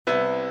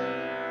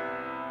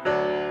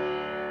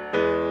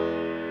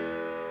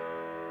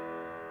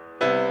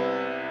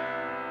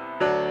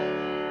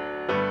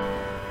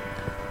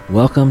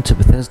Welcome to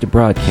Bethesda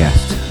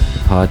Broadcast, the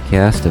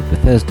podcast of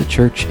Bethesda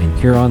Church in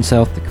Huron,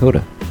 South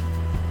Dakota.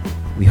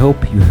 We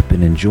hope you have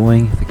been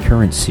enjoying the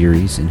current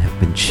series and have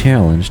been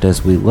challenged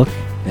as we look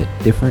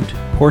at different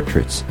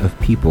portraits of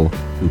people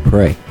who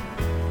pray.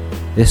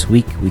 This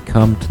week we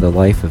come to the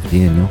life of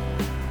Daniel.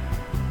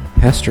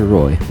 Pastor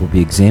Roy will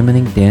be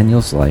examining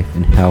Daniel's life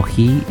and how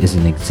he is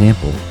an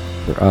example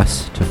for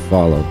us to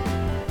follow.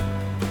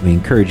 We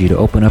encourage you to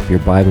open up your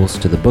Bibles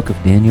to the book of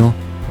Daniel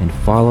and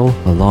follow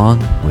along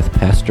with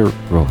Pastor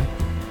Roy.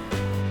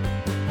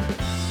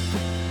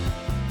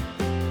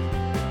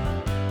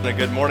 A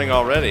good morning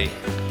already,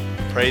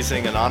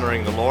 praising and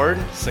honoring the Lord,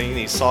 singing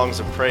these songs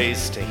of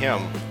praise to Him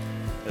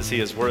as He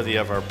is worthy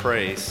of our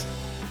praise.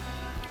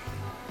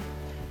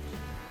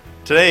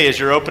 Today, as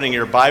you're opening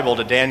your Bible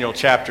to Daniel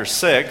chapter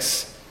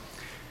 6,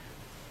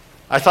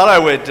 I thought I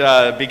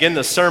would begin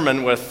the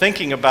sermon with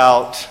thinking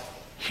about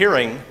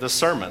hearing the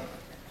sermon.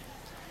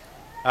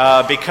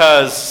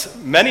 Because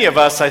many of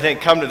us, I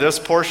think, come to this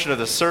portion of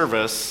the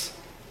service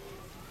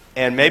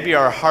and maybe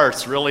our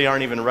hearts really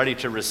aren't even ready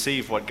to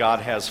receive what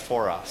God has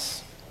for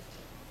us.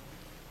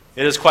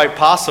 It is quite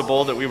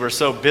possible that we were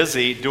so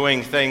busy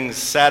doing things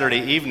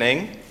Saturday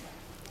evening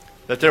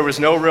that there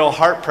was no real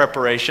heart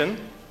preparation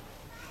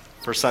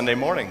for Sunday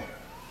morning.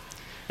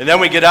 And then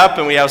we get up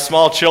and we have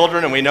small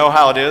children, and we know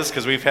how it is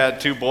because we've had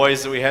two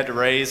boys that we had to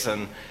raise,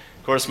 and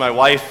of course, my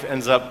wife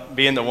ends up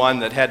being the one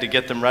that had to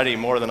get them ready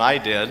more than I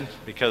did,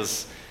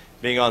 because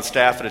being on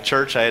staff at a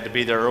church, I had to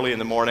be there early in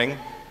the morning.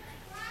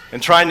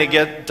 And trying to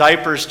get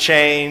diapers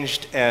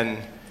changed and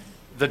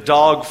the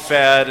dog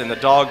fed, and the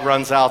dog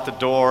runs out the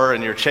door,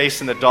 and you're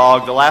chasing the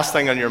dog. The last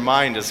thing on your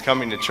mind is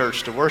coming to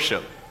church to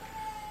worship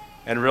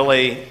and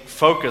really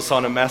focus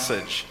on a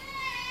message.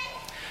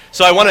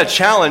 So I want to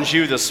challenge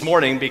you this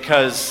morning,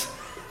 because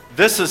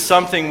this is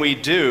something we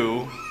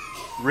do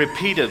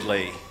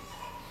repeatedly.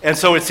 And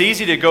so it's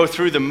easy to go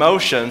through the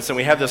motions, and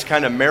we have this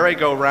kind of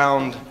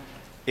merry-go-round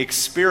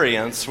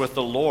experience with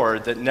the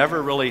Lord that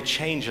never really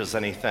changes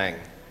anything.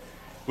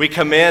 We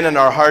come in and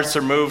our hearts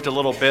are moved a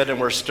little bit,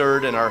 and we're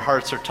stirred, and our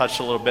hearts are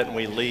touched a little bit, and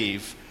we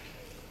leave,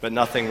 but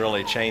nothing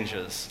really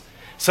changes.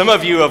 Some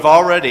of you have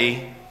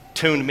already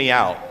tuned me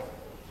out.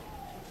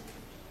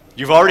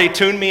 You've already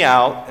tuned me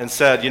out and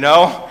said,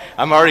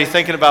 I'm already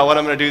thinking about what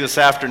I'm going to do this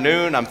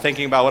afternoon. I'm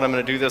thinking about what I'm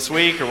going to do this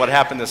week, or what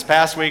happened this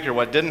past week, or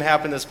what didn't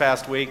happen this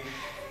past week.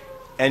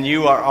 And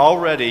you are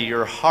already,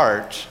 your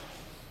heart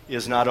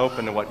is not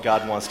open to what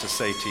God wants to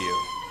say to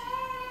you.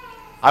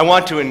 I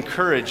want to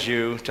encourage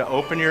you to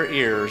open your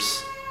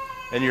ears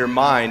and your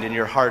mind and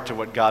your heart to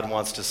what God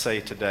wants to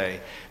say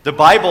today. The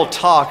Bible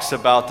talks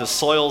about the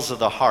soils of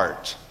the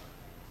heart,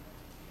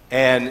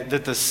 and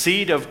that the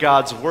seed of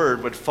God's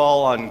word would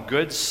fall on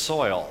good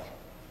soil.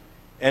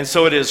 And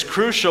so it is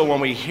crucial when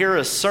we hear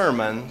a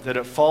sermon that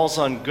it falls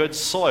on good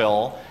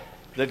soil,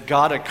 that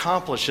God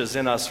accomplishes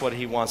in us what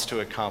He wants to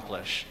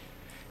accomplish.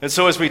 And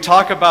so as we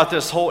talk about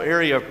this whole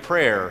area of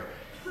prayer,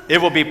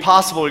 it will be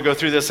possible to go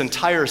through this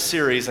entire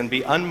series and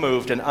be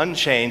unmoved and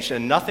unchanged,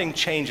 and nothing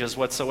changes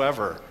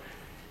whatsoever.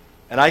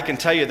 And I can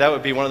tell you that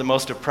would be one of the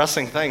most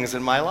depressing things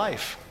in my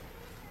life,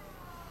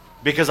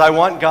 because I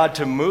want God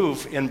to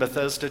move in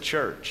Bethesda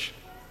Church,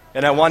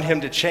 and I want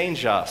Him to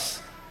change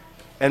us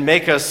and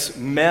make us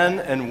men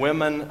and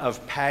women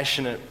of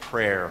passionate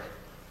prayer.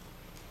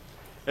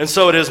 And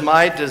so it is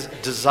my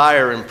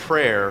desire and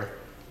prayer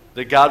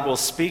that God will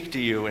speak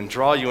to you and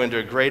draw you into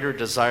a greater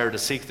desire to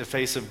seek the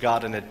face of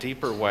God in a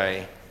deeper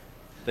way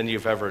than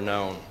you've ever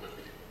known.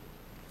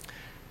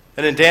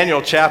 And in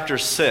Daniel chapter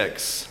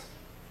 6,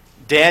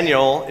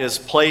 Daniel is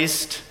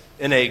placed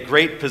in a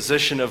great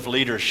position of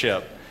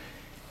leadership.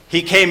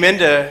 He came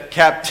into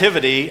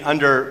captivity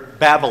under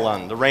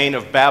Babylon, the reign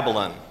of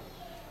Babylon,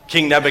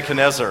 King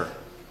Nebuchadnezzar.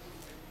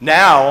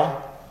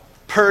 Now,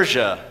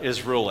 Persia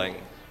is ruling,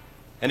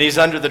 and he's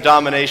under the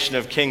domination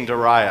of King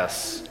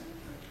Darius.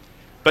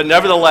 But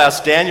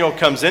nevertheless, Daniel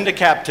comes into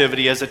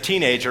captivity as a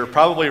teenager,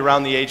 probably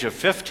around the age of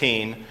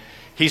 15.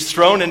 He's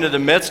thrown into the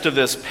midst of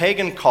this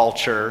pagan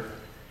culture,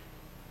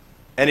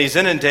 and he's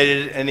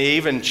inundated, and they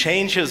even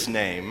change his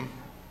name,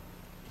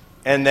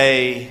 and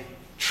they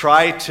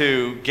try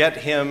to get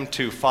him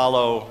to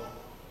follow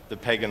the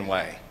pagan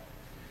way.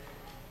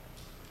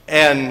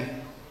 And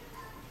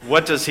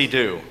what does he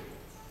do?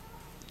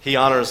 He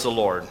honors the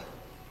Lord.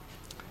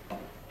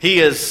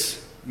 He is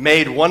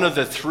made one of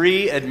the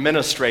 3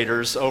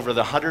 administrators over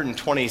the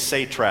 120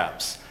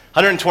 satraps.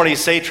 120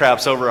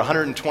 satraps over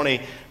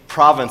 120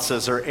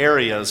 provinces or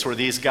areas where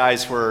these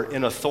guys were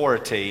in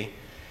authority.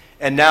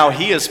 And now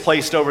he is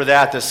placed over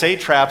that. The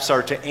satraps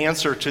are to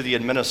answer to the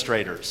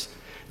administrators.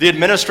 The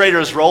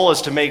administrator's role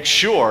is to make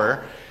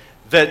sure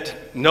that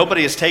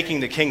nobody is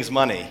taking the king's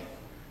money.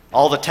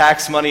 All the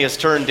tax money is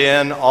turned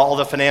in, all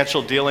the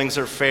financial dealings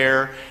are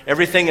fair,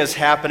 everything is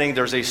happening,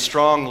 there's a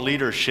strong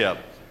leadership,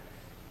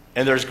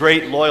 and there's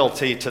great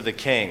loyalty to the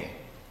king.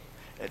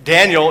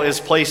 Daniel is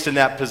placed in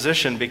that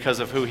position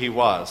because of who he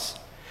was.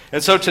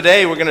 And so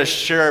today we're going to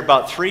share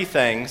about 3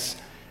 things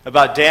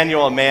about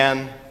Daniel, a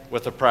man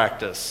with a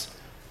practice.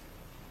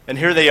 And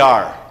here they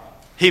are.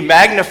 He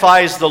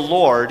magnifies the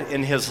Lord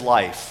in his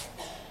life.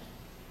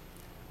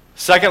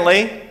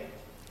 Secondly,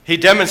 he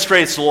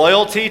demonstrates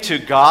loyalty to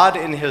God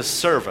in his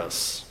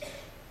service.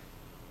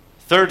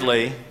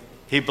 Thirdly,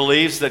 he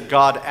believes that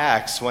God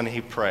acts when he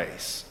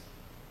prays.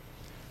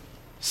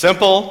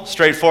 Simple,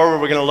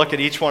 straightforward. We're going to look at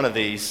each one of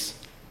these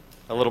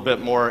a little bit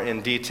more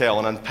in detail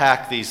and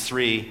unpack these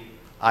three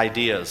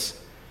ideas.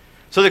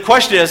 So the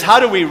question is,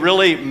 how do we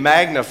really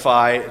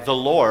magnify the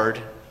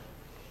Lord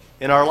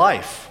in our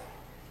life?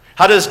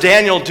 How does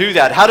Daniel do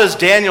that? How does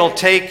Daniel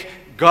take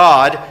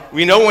God?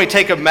 We know when we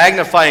take a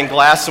magnifying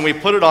glass and we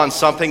put it on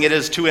something, it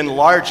is to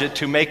enlarge it,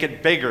 to make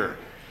it bigger,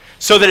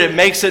 so that it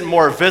makes it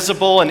more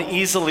visible and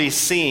easily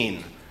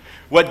seen.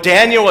 What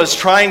Daniel is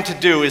trying to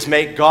do is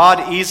make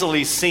God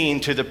easily seen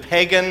to the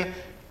pagan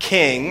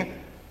king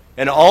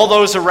and all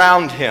those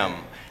around him.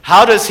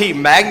 How does he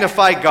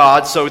magnify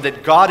God so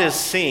that God is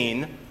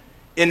seen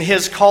in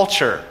his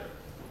culture?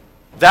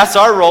 That's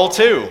our role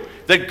too,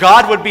 that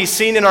God would be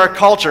seen in our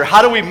culture.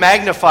 How do we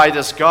magnify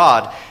this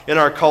God in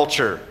our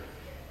culture?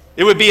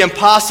 It would be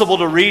impossible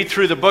to read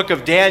through the book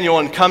of Daniel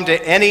and come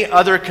to any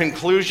other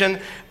conclusion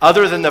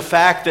other than the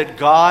fact that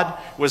God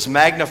was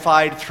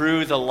magnified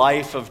through the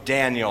life of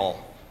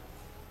Daniel.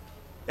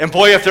 And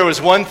boy, if there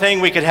was one thing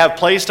we could have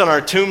placed on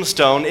our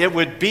tombstone, it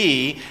would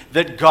be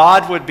that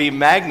God would be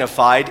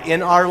magnified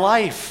in our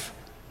life.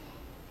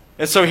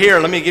 And so here,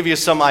 let me give you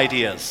some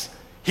ideas.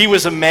 He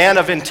was a man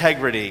of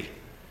integrity.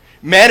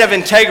 Man of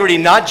integrity,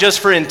 not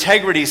just for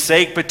integrity's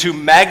sake, but to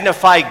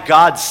magnify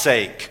God's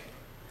sake.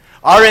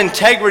 Our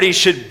integrity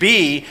should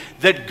be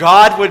that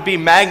God would be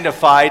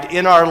magnified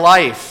in our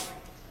life.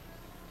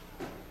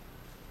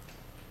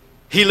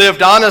 He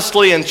lived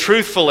honestly and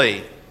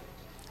truthfully.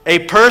 A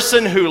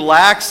person who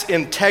lacks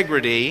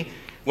integrity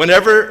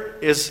whenever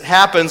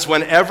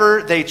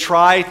they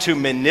try to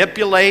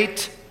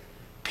manipulate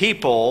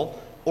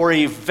people or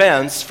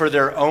events for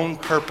their own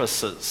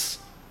purposes.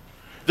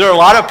 There are a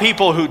lot of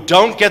people who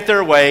don't get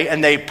their way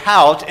and they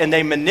pout and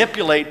they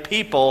manipulate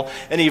people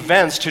and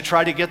events to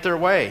try to get their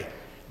way.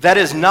 That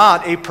is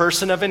not a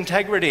person of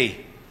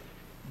integrity.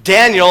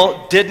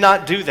 Daniel did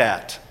not do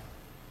that.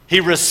 He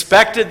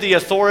respected the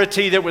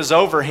authority that was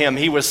over him.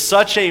 He was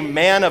such a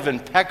man of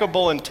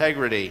impeccable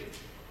integrity.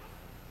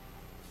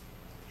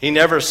 He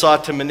never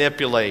sought to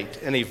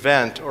manipulate an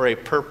event or a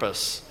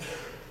purpose,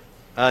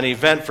 an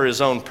event for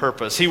his own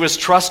purpose. He was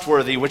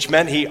trustworthy, which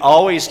meant he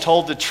always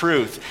told the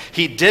truth.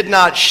 He did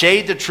not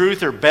shade the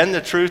truth or bend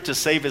the truth to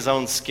save his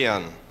own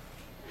skin.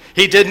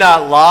 He did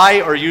not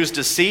lie or use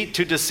deceit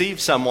to deceive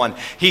someone.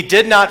 He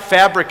did not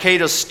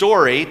fabricate a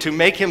story to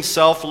make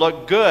himself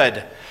look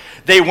good.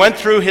 They went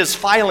through his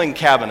filing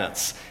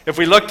cabinets. If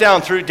we look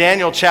down through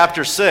Daniel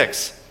chapter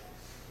 6,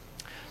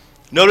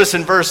 notice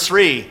in verse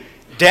 3,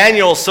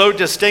 Daniel so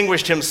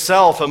distinguished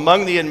himself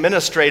among the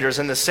administrators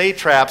and the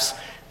satraps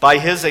by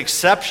his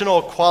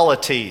exceptional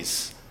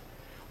qualities.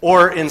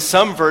 Or in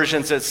some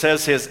versions it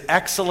says his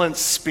excellent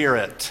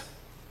spirit,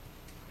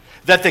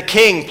 that the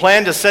king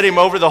planned to set him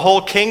over the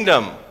whole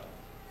kingdom.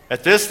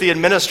 At this, the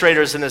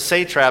administrators and the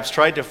satraps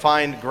tried to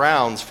find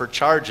grounds for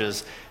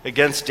charges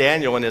against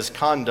Daniel in his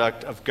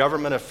conduct of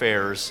government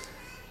affairs.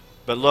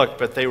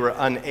 But they were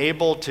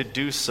unable to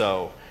do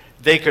so.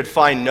 They could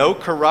find no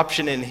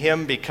corruption in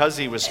him because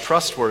he was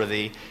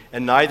trustworthy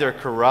and neither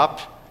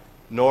corrupt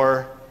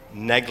nor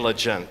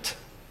negligent.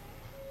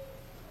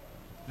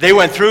 They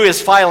went through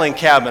his filing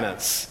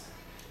cabinets.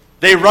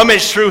 They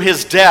rummaged through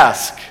his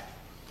desk.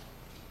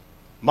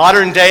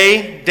 Modern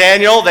day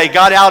Daniel, they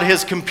got out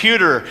his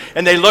computer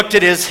and they looked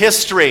at his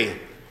history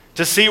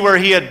to see where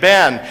he had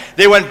been.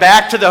 They went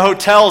back to the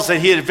hotels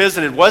that he had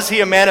visited. Was he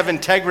a man of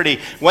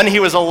integrity when he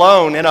was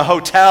alone in a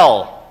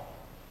hotel?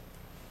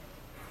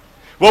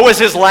 What was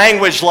his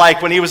language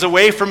like when he was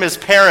away from his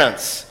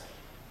parents?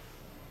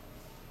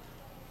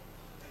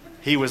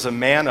 He was a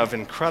man of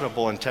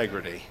incredible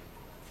integrity.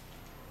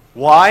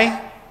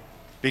 Why?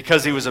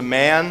 Because he was a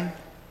man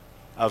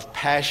of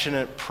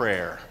passionate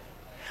prayer.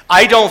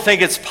 I don't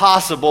think it's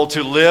possible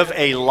to live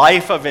a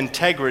life of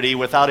integrity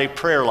without a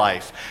prayer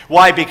life.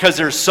 Why? Because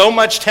there's so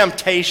much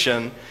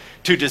temptation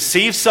to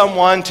deceive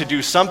someone, to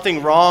do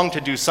something wrong, to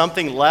do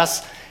something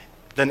less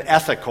than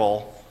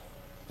ethical.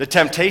 The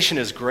temptation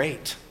is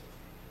great.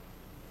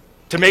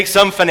 To make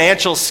some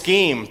financial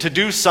scheme, to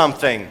do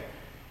something.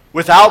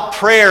 Without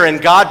prayer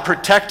and God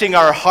protecting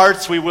our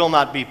hearts, we will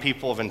not be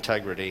people of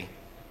integrity.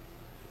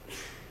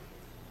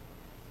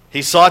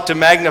 He sought to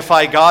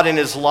magnify God in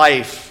his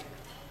life.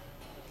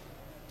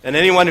 And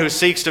anyone who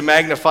seeks to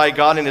magnify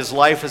God in his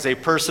life is a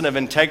person of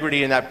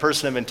integrity, and that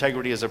person of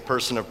integrity is a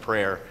person of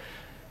prayer.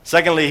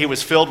 Secondly, he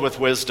was filled with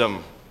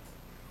wisdom.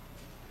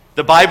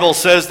 The Bible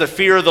says the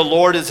fear of the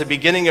Lord is the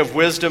beginning of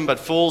wisdom, but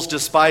fools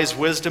despise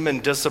wisdom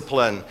and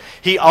discipline.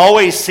 He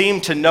always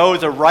seemed to know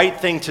the right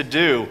thing to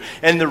do.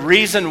 And the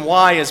reason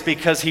why is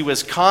because he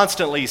was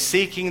constantly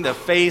seeking the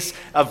face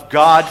of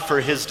God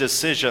for his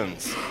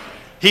decisions.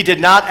 He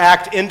did not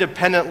act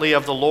independently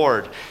of the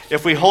Lord.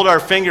 If we hold our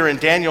finger in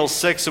Daniel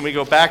 6 and we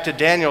go back to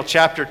Daniel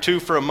chapter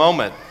 2 for a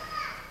moment,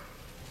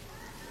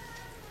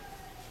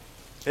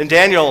 In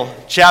Daniel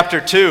chapter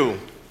 2,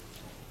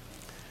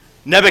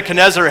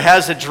 Nebuchadnezzar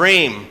has a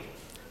dream.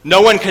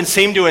 No one can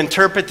seem to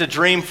interpret the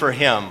dream for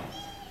him.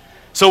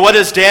 So what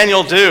does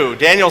Daniel do?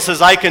 Daniel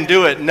says, I can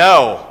do it.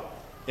 No.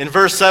 In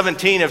verse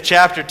 17 of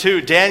chapter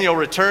 2, Daniel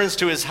returns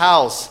to his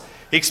house.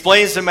 He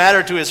explains the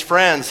matter to his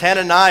friends,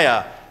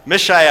 Hananiah,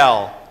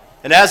 Mishael,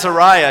 and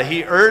Azariah.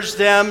 He urged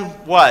them,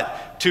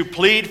 what? To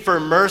plead for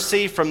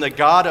mercy from the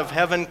God of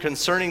heaven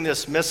concerning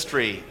this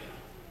mystery,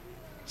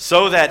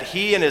 so that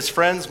he and his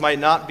friends might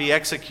not be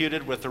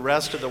executed with the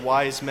rest of the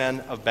wise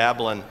men of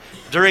Babylon.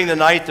 During the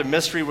night, the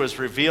mystery was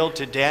revealed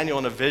to Daniel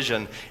in a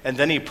vision, and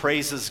then he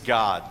praises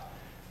God.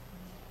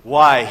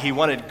 Why? He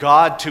wanted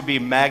God to be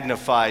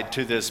magnified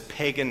to this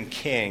pagan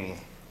king,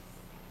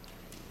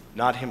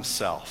 not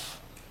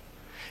himself.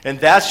 And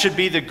that should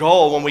be the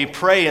goal when we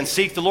pray and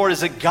seek the Lord,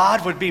 is that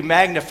God would be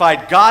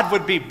magnified, God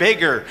would be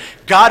bigger,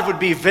 God would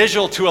be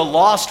visual to a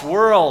lost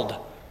world.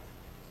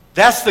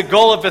 That's the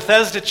goal of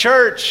Bethesda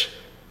Church,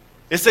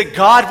 is that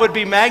God would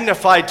be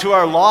magnified to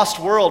our lost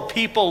world,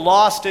 people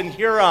lost in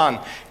Huron.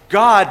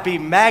 God be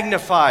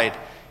magnified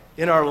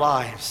in our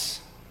lives.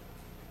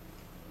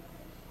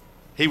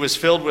 He was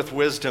filled with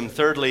wisdom.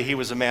 Thirdly, he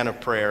was a man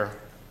of prayer.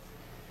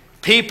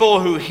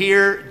 People who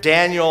hear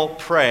Daniel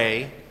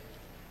pray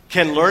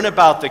can learn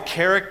about the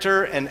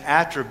character and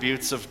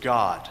attributes of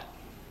God.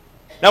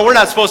 Now, we're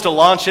not supposed to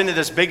launch into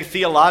this big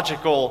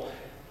theological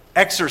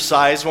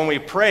exercise when we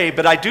pray,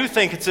 but I do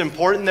think it's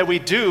important that we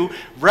do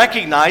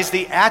recognize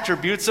the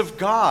attributes of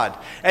God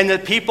and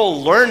that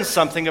people learn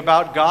something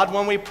about God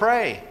when we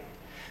pray.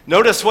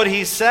 Notice what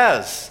he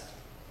says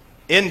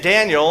in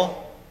Daniel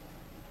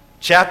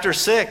chapter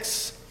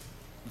 6,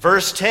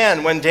 verse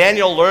 10. When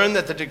Daniel learned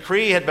that the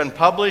decree had been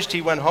published,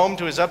 he went home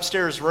to his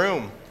upstairs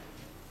room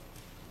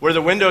where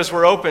the windows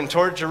were open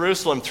toward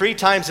Jerusalem. 3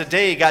 times a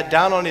day he got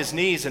down on his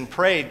knees and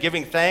prayed,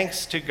 giving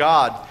thanks to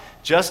God,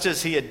 just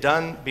as he had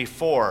done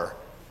before.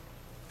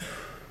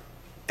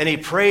 And he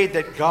prayed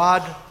that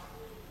God,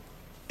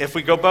 if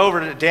we go over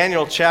to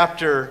Daniel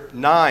chapter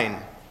 9,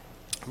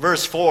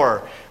 verse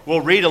 4,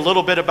 we'll read a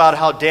little bit about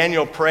how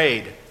Daniel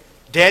prayed.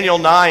 Daniel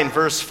 9,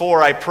 verse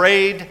 4, I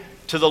prayed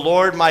to the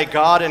Lord my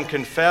God and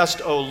confessed,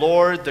 O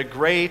Lord, the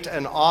great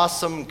and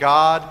awesome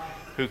God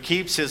who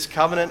keeps his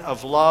covenant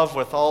of love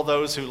with all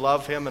those who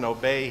love him and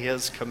obey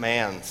his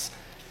commands.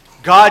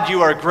 God,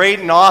 you are great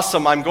and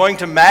awesome. I'm going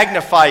to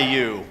magnify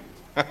you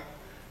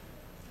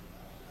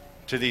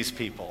to these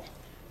people.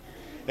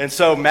 And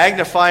so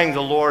magnifying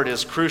the Lord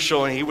is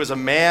crucial, and he was a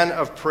man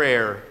of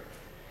prayer.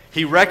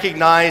 He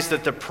recognized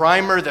that the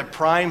primer that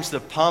primes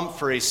the pump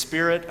for a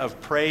spirit of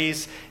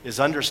praise is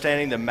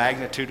understanding the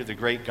magnitude of the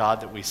great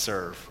God that we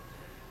serve.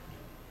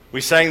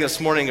 We sang this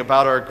morning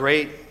about our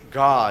great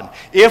God.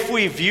 If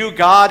we view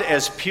God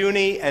as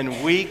puny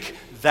and weak,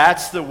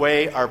 that's the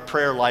way our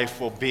prayer life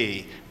will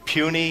be.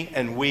 Puny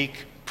and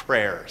weak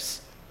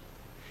prayers.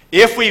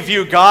 If we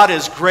view God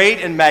as great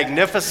and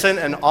magnificent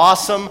and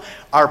awesome,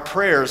 our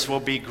prayers will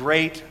be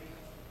great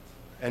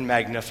and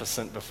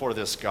magnificent before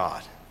this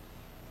God.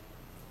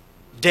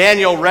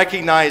 Daniel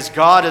recognized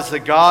God as the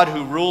God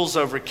who rules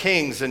over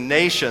kings and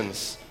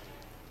nations.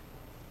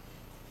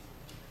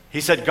 He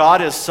said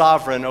God is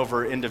sovereign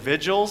over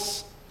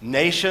individuals,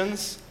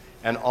 nations,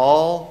 and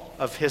all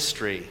of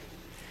history.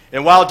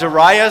 And while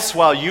Darius,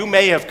 while you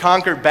may have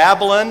conquered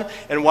Babylon,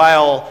 and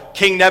while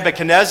King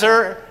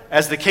Nebuchadnezzar,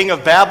 as the king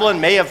of Babylon,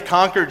 may have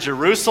conquered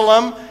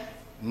Jerusalem,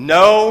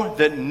 know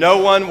that no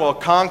one will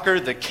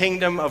conquer the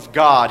kingdom of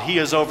God. He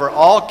is over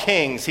all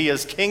kings. He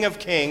is King of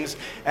kings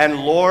and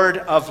Lord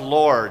of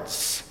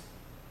lords.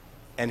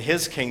 And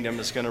his kingdom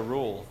is going to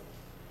rule.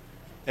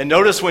 And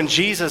notice when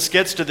Jesus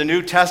gets to the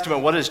New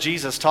Testament, what does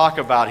Jesus talk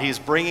about? He's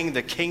bringing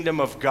the kingdom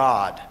of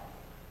God.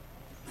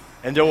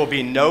 And there will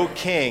be no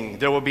king,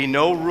 there will be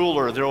no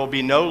ruler, there will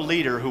be no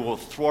leader who will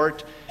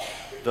thwart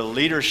the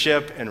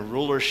leadership and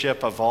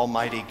rulership of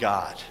Almighty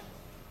God.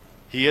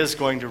 He is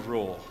going to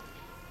rule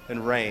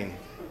and reign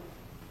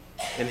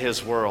in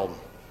his world.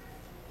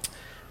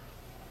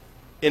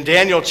 In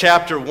Daniel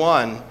chapter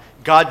 1,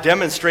 God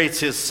demonstrates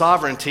his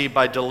sovereignty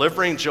by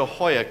delivering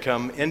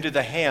Jehoiakim into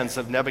the hands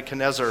of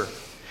Nebuchadnezzar.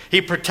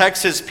 He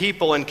protects his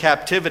people in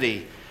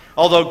captivity.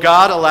 Although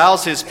God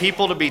allows his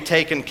people to be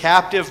taken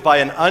captive by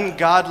an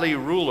ungodly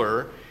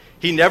ruler,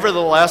 he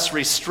nevertheless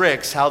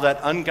restricts how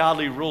that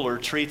ungodly ruler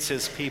treats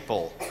his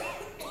people.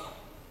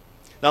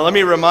 Now let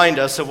me remind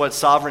us of what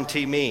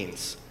sovereignty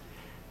means.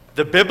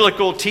 The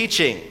biblical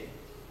teaching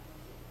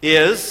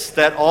is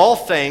that all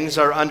things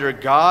are under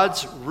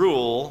God's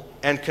rule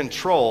and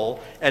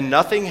control, and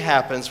nothing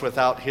happens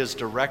without his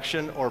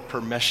direction or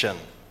permission.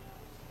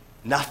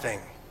 Nothing.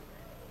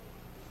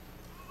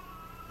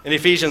 In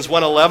Ephesians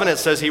 1:11, it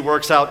says he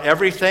works out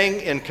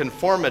everything in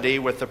conformity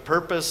with the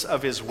purpose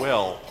of his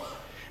will.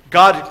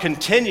 God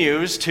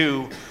continues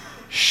to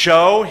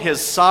show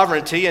his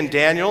sovereignty in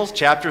Daniel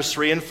chapters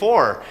 3 and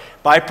 4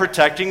 by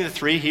protecting the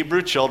 3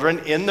 Hebrew children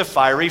in the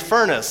fiery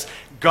furnace.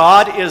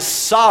 God is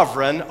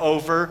sovereign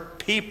over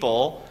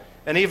people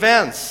and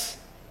events.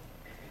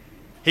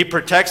 He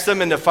protects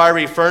them in the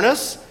fiery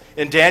furnace.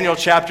 In Daniel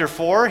chapter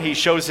 4, he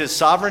shows his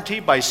sovereignty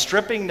by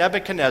stripping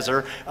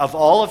Nebuchadnezzar of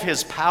all of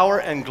his power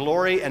and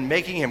glory and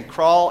making him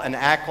crawl and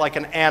act like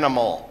an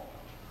animal.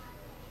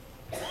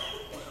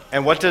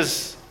 And what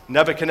does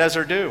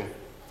Nebuchadnezzar do?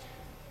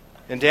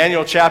 In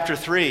Daniel chapter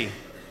 3,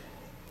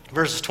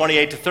 verses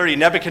 28 to 30,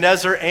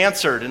 Nebuchadnezzar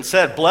answered and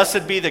said,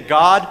 "Blessed be the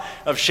God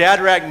of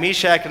Shadrach,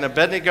 Meshach, and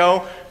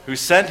Abednego, who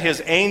sent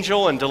his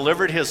angel and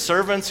delivered his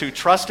servants who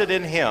trusted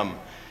in him,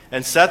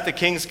 and set the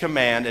king's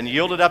command, and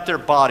yielded up their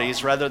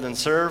bodies rather than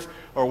serve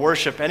or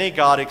worship any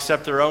god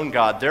except their own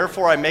God.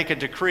 Therefore I make a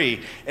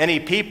decree, any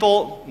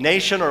people,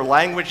 nation, or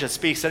language that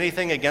speaks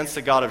anything against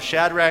the God of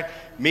Shadrach,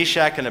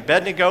 Meshach, and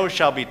Abednego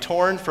shall be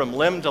torn from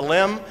limb to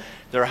limb,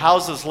 their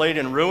houses laid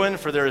in ruin,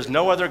 for there is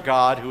no other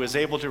God who is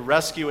able to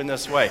rescue in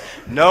this way."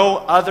 No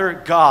other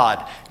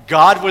God.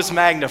 God was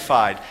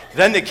magnified.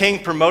 Then the king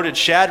promoted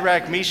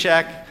Shadrach,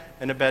 Meshach,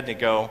 and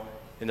Abednego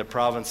in the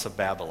province of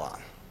Babylon.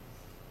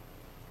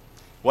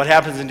 What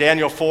happens in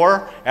Daniel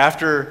 4?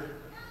 After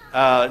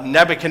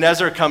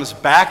Nebuchadnezzar comes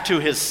back to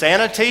his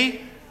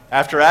sanity,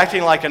 after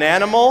acting like an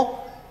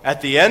animal,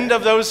 at the end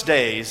of those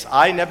days,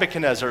 I,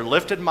 Nebuchadnezzar,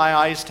 lifted my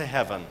eyes to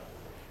heaven.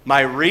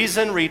 My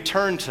reason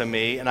returned to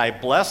me, and I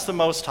blessed the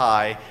Most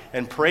High,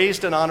 and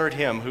praised and honored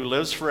him who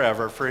lives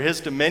forever. For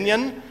his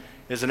dominion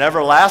is an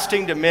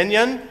everlasting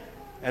dominion.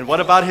 And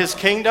what about his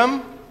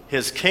kingdom?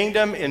 His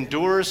kingdom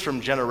endures from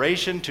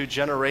generation to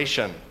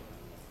generation.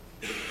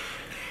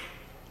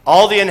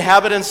 All the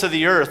inhabitants of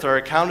the earth are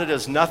accounted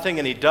as nothing,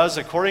 and he does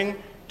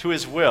according to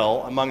his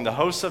will among the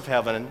hosts of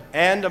heaven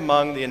and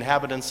among the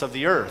inhabitants of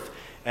the earth.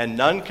 And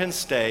none can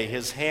stay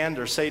his hand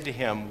or say to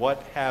him,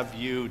 "What have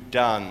you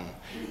done?"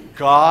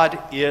 God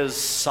is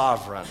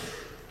sovereign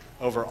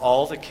over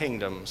all the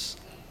kingdoms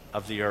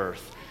of the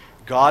earth.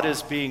 God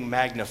is being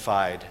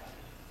magnified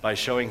by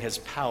showing his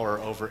power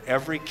over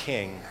every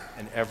king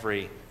and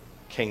every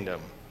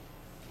kingdom.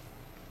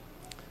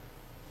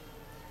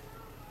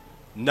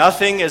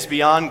 Nothing is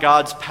beyond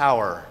God's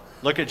power.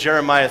 Look at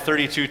Jeremiah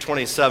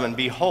 32:27.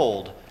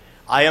 "Behold,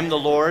 I am the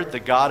Lord, the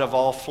God of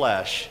all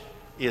flesh.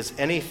 Is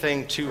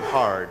anything too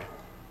hard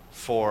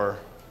for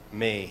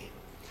me?"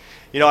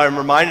 You know, I'm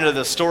reminded of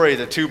the story of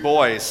the two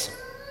boys.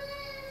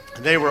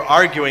 They were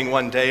arguing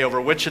one day over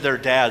which of their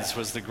dads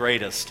was the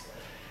greatest.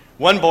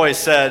 One boy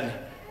said,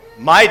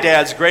 "My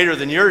dad's greater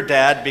than your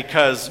dad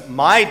because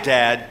my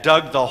dad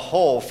dug the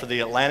hole for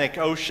the Atlantic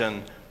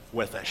Ocean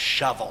with a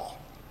shovel."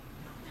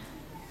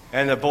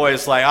 And the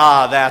boy's like,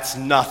 "That's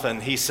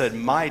nothing." He said,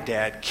 "My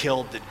dad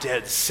killed the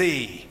Dead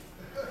Sea."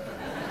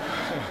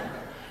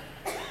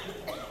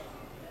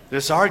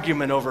 This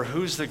argument over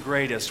who's the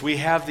greatest, we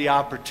have the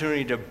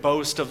opportunity to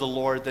boast of the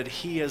Lord that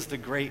he is the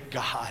great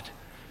God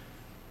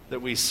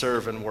that we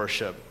serve and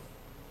worship.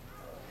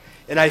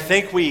 And I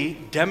think we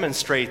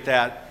demonstrate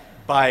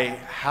that by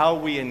how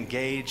we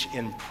engage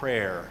in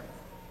prayer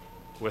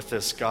with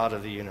this God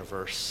of the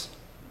universe.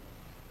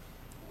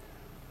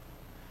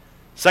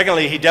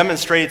 Secondly, he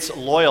demonstrates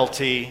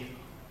loyalty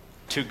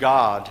to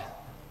God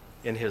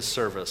in his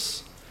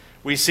service.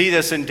 We see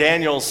this in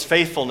Daniel's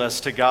faithfulness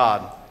to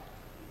God.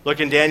 Look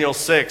in Daniel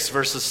 6,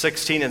 verses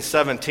 16 and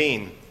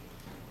 17.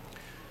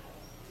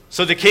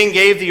 "So the king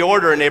gave the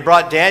order, and they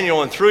brought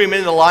Daniel and threw him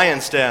into the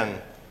lion's den.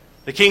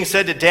 The king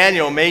said to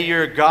Daniel, 'May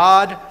your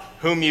God,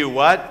 whom you"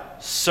 what?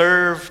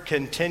 "Serve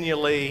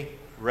continually,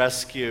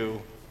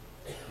 rescue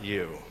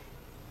you."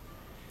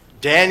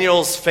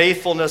 Daniel's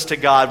faithfulness to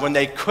God, when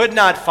they could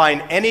not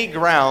find any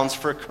grounds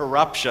for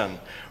corruption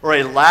or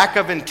a lack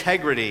of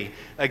integrity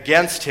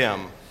against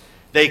him,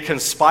 they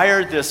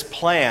conspired this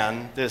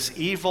plan, this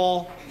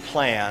evil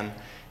plan,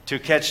 to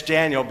catch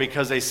Daniel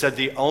because they said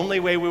the only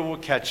way we will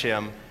catch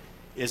him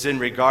is in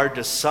regard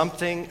to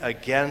something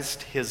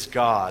against his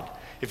God.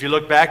 If you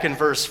look back in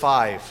verse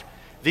 5,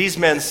 these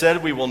men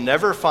said, "We will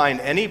never find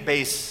any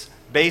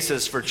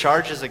basis for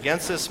charges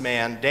against this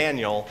man,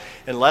 Daniel,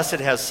 unless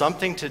it has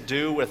something to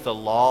do with the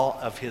law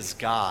of his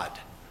God."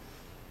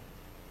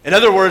 In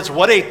other words,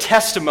 what a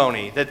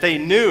testimony that they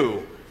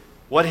knew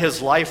what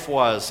his life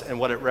was and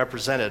what it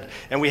represented.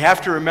 And we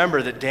have to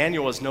remember that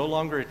Daniel was no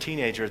longer a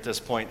teenager at this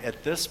point.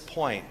 At this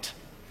point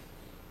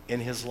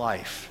in his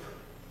life,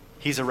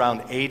 he's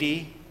around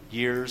 80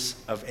 years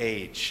of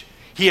age.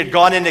 He had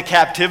gone into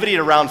captivity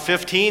at around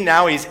 15.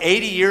 Now he's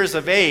 80 years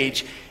of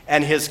age,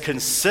 and his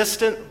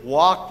consistent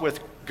walk with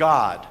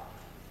God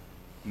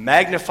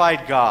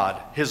magnified God.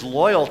 His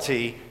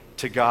loyalty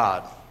to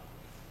God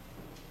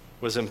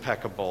was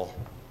impeccable.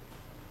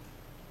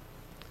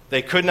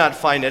 They could not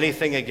find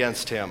anything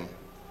against him.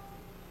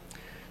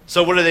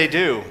 So what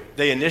do?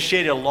 They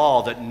initiated a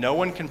law that no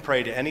one can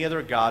pray to any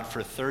other God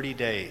for 30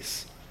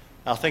 days.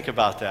 Now think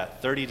about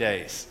that, 30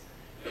 days.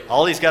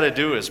 All he's got to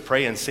do is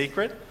pray in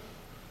secret,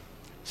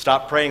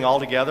 stop praying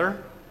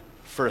altogether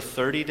for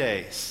 30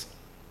 days,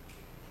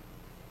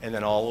 and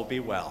then all will be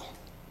well.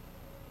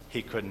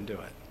 He couldn't do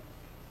it.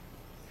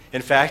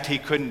 In fact, he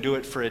couldn't do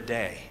it for a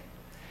day.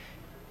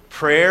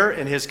 Prayer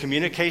and his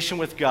communication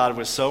with God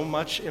was so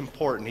much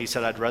important, he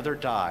said, "I'd rather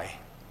die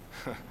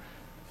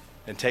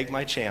and take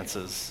my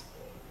chances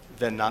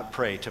than not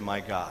pray to my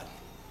God.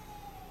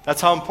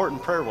 That's how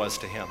important prayer was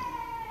to him.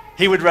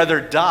 He would rather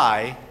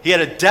die. He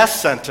had a death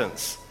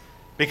sentence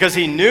because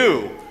he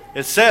knew,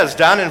 it says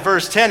down in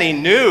verse 10, he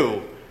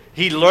knew.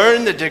 He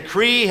learned the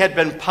decree had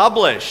been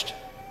published.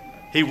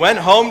 He went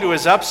home to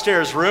his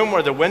upstairs room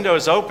where the window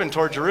is open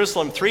toward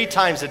Jerusalem 3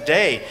 times a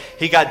day.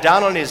 He got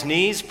down on his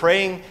knees,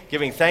 praying,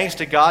 giving thanks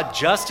to God,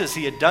 just as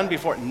he had done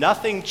before.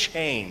 Nothing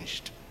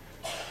changed.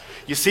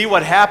 You see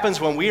what happens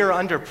when we are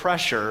under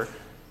pressure?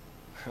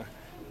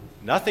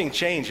 Nothing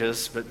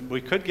changes, but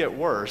we could get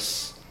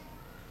worse,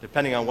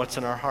 depending on what's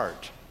in our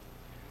heart.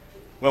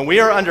 When we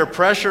are under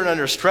pressure and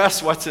under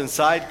stress, what's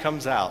inside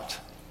comes out.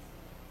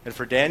 And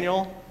for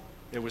Daniel,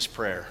 it was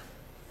prayer.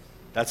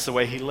 That's the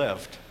way he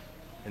lived.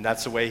 And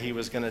that's the way he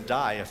was going to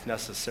die if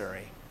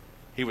necessary.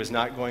 He was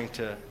not going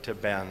to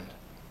bend.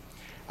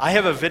 I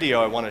have a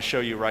video I want to show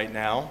you right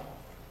now.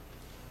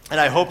 And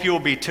I hope you will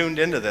be tuned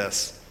into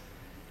this.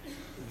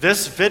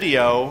 This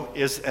video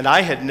is, and I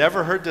had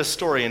never heard this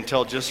story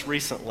until just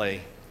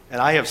recently.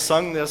 And I have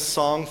sung this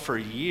song for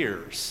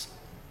years.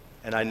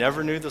 And I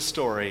never knew the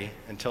story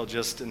until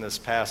just in this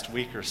past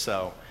week or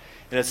so.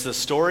 And it's the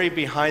story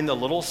behind the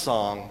little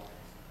song,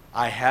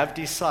 I have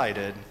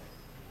decided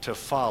to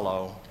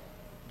follow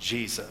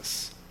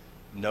Jesus.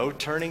 No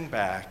turning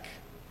back.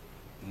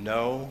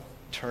 No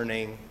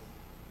turning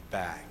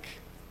back.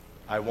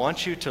 I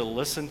want you to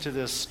listen to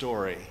this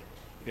story.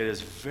 It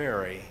is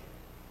very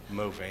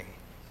moving.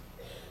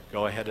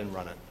 Go ahead and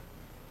run it.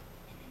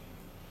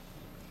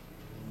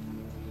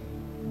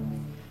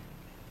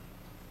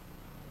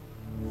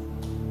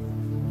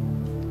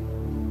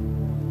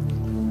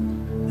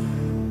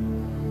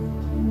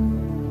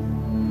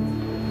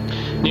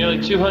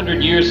 Nearly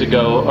 200 years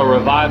ago, a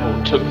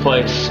revival took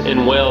place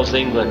in Wales,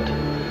 England.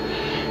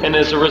 And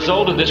as a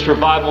result of this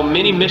revival,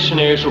 many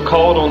missionaries were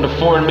called on to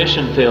foreign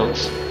mission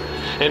fields.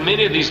 And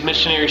many of these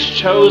missionaries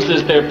chose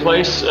as their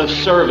place of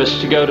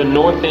service to go to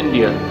North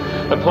India,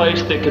 a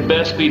place that could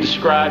best be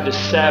described as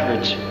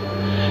savage.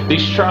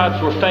 These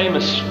tribes were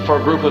famous for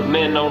a group of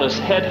men known as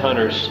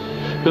headhunters,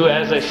 who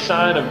as a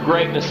sign of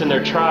greatness in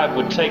their tribe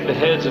would take the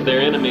heads of their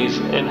enemies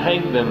and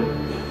hang them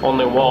on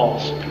their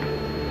walls.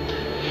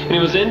 And it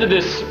was into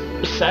this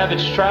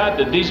savage tribe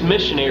that these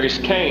missionaries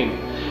came.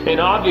 And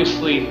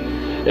obviously,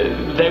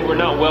 they were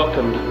not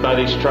welcomed by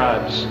these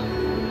tribes.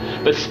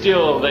 But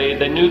still,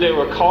 they knew they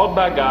were called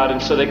by God,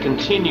 and so they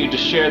continued to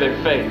share their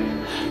faith.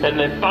 And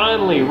they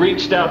finally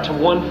reached out to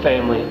one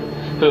family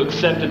who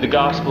accepted the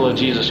gospel of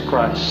Jesus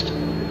Christ.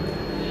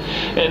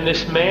 And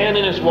this man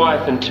and his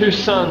wife and 2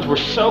 sons were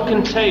so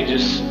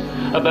contagious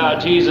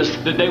about Jesus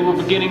that they were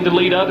beginning to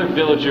lead other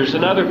villagers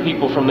and other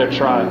people from their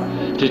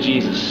tribe to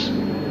Jesus.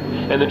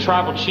 And the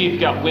tribal chief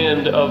got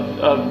wind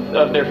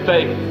of their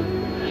faith.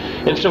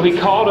 And so he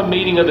called a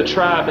meeting of the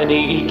tribe, and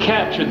he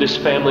captured this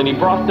family, and he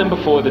brought them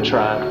before the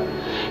tribe.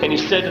 And he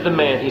said to the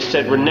man, he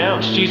said,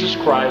 renounce Jesus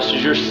Christ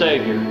as your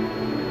Savior,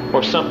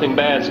 or something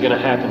bad's going to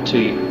happen to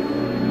you.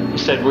 He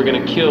said, we're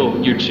going to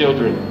kill your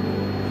children.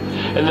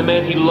 And the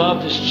man, he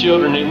loved his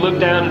children. He looked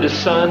down at his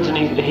sons, and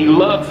he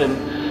loved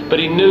them, but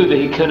he knew that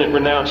he couldn't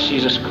renounce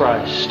Jesus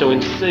Christ. So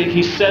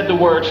he said the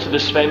words to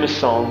this famous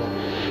song.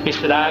 He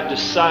said, I have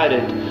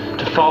decided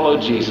to follow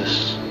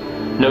Jesus.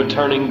 No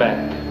turning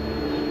back.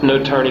 No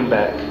turning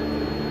back.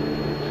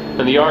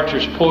 And the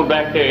archers pulled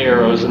back their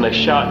arrows and they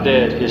shot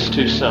dead his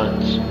 2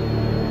 sons.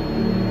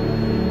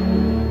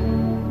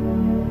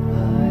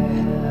 I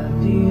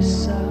have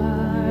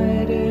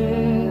decided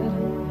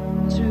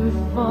to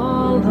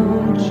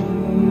follow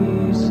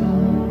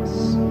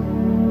Jesus.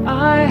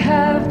 I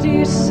have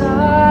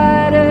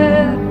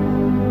decided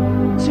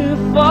to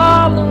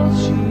follow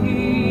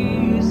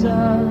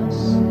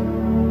Jesus.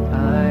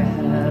 I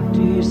have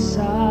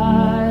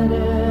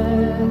decided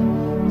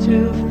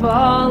to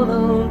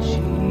follow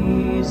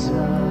Jesus.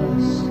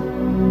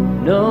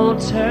 No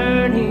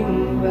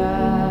turning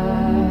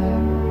back.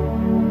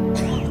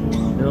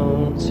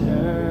 No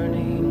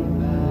turning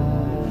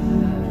back.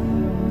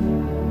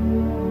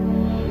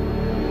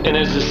 And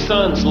as his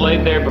sons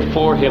laid there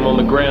before him on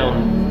the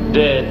ground,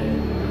 dead,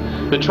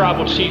 the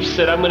tribal chief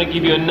said, I'm going to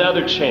give you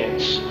another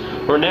chance.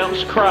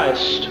 Renounce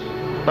Christ,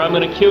 or I'm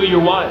going to kill your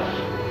wife.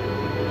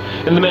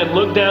 And the man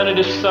looked down at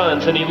his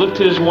sons, and he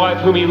looked at his wife,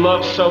 whom he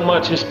loved so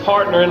much, his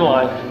partner in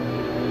life.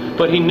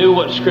 But he knew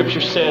what Scripture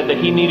said, that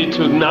he needed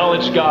to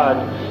acknowledge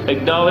God,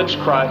 acknowledge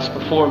Christ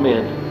before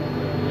men.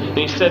 And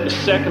he said the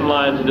second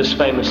line to this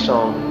famous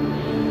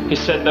song. He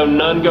said, though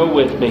none go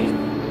with me,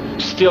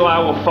 still I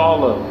will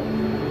follow.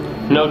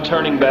 No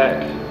turning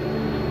back,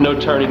 no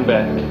turning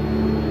back.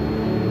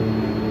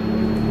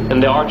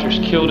 And the archers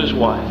killed his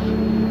wife.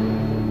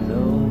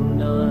 Though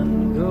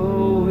none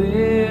go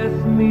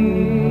with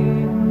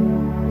me,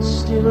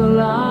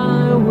 still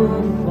I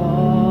will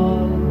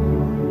follow.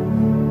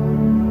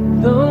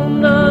 Though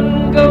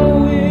none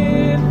go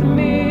with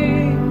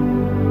me,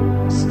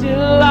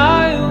 still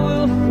I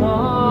will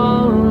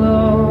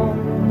follow.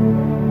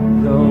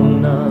 Though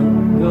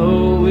none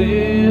go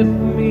with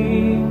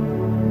me,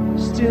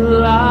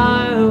 still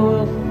I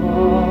will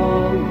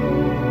follow.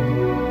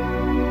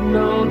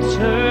 No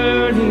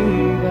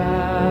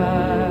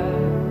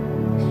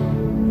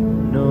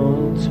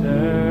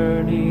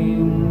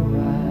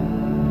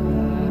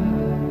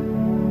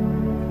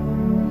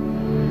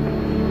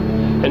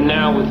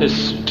now with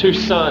his 2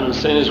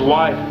 sons and his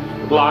wife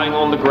lying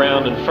on the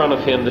ground in front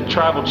of him, the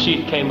tribal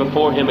chief came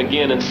before him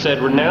again and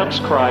said, "Renounce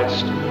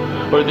Christ,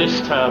 or this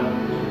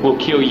time we'll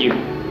kill you."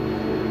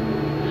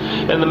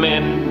 And the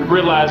man,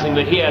 realizing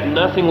that he had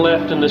nothing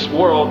left in this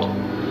world,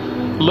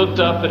 looked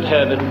up at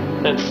heaven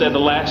and said the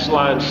last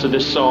lines to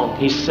this song.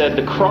 He said,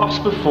 "The cross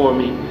before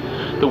me,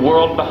 the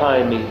world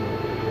behind me,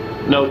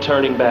 no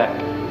turning back,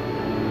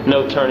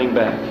 no turning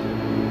back."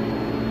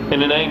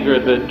 And in anger,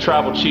 the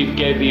tribal chief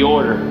gave the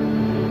order,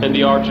 and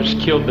the archers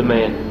killed the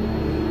man.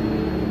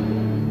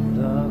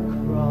 The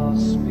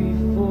cross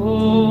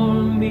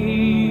before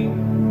me,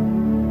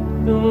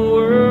 the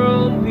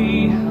world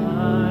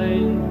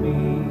behind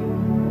me.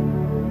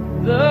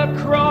 The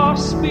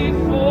cross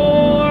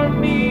before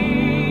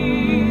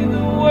me,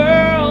 the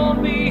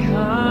world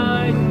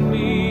behind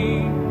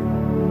me.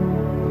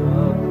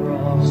 The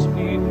cross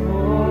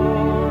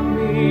before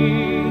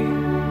me,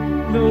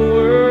 the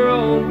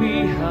world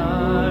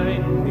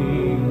behind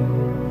me.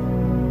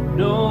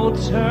 No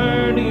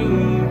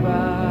turning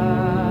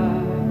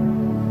back,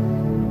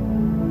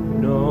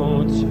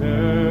 no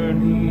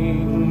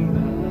turning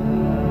back.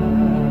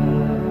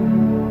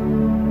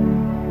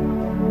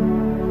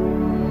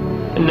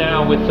 And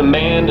now, with the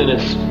man and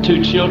his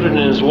 2 children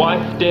and his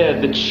wife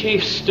dead, the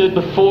chief stood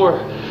before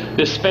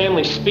this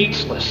family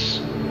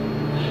speechless.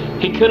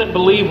 He couldn't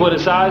believe what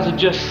his eyes had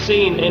just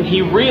seen, and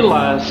he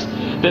realized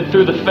that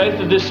through the faith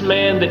of this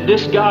man, that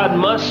this God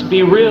must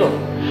be real.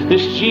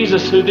 This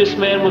Jesus who this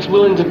man was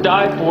willing to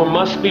die for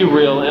must be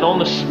real. And on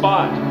the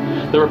spot,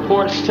 the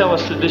reports tell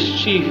us that this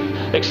chief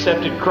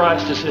accepted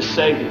Christ as his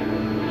Savior.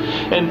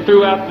 And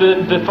throughout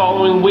the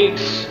following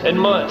weeks and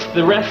months,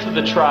 the rest of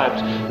the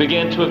tribes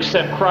began to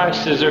accept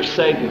Christ as their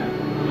Savior.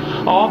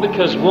 All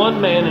because one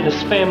man and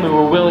his family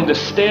were willing to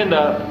stand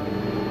up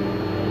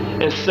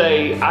and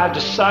say, "I've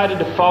decided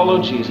to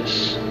follow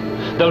Jesus.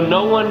 Though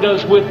no one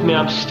goes with me,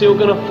 I'm still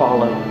going to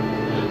follow.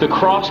 The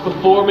cross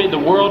before me, the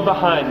world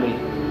behind me.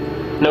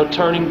 No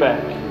turning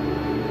back.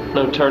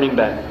 No turning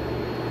back."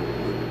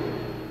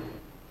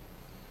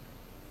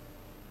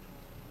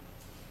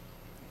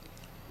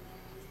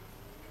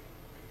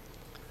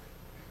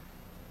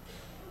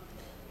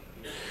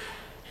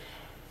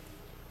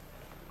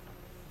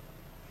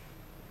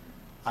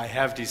 I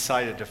have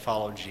decided to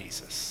follow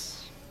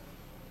Jesus.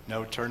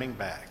 No turning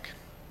back.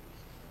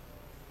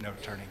 No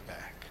turning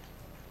back.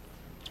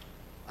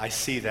 I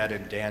see that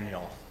in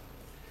Daniel.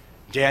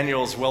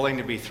 Daniel's willing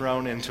to be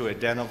thrown into a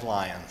den of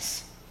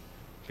lions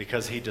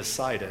because he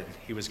decided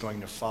he was going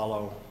to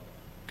follow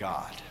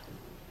God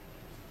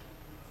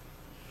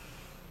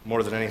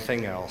more than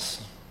anything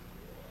else.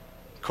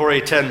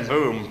 Corrie ten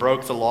Boom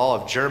broke the law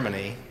of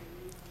Germany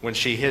when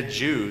she hid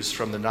Jews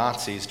from the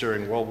Nazis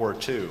during World War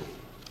II.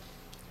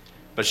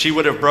 But she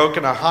would have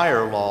broken a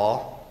higher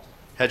law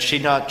had she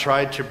not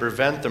tried to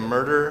prevent the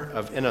murder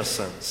of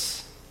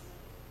innocents.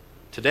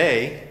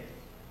 Today,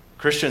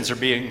 Christians are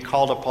being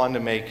called upon to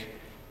make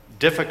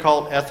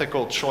difficult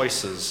ethical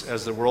choices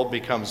as the world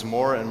becomes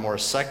more and more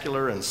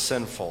secular and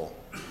sinful.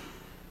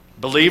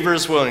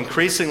 Believers will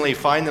increasingly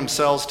find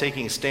themselves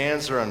taking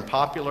stands that are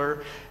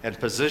unpopular and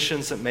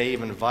positions that may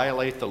even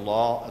violate the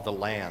law of the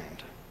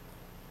land.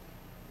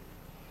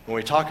 When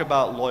we talk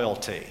about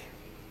loyalty,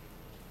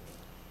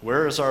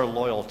 where is our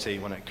loyalty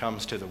when it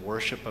comes to the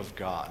worship of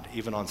God,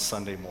 even on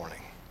Sunday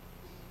morning?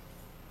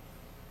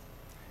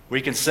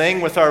 We can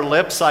sing with our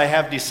lips, "I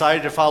have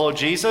decided to follow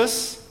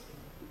Jesus,"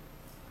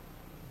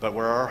 but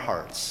where are our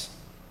hearts?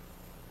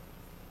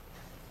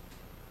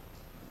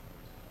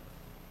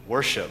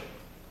 Worship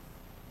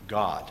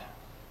God,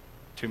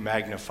 to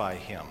magnify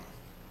Him,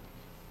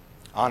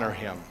 honor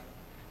Him,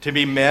 to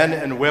be men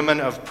and women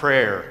of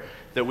prayer,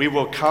 that we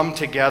will come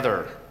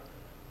together.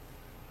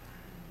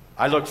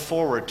 I look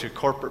forward to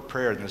corporate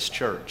prayer in this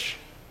church,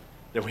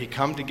 that we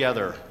come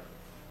together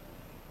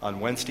on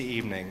Wednesday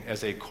evening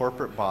as a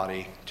corporate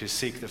body to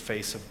seek the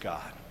face of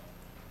God.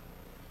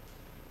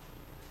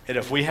 And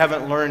if we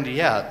haven't learned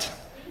yet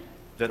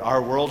that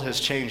our world has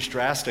changed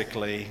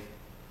drastically,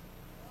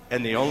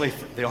 and the only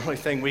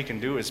thing we can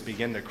do is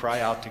begin to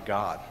cry out to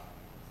God,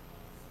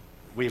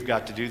 we've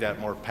got to do that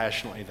more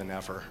passionately than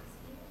ever.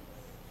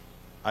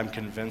 I'm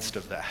convinced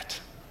of that.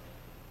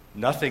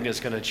 Nothing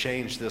is going to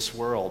change this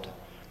world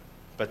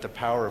but the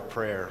power of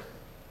prayer.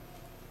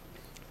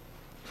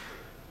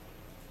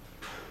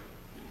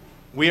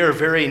 We are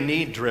very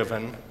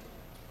need-driven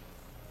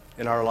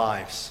in our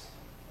lives.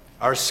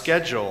 Our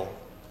schedule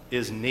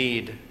is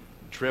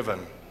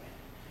need-driven.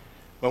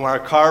 When our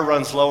car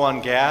runs low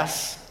on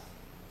gas,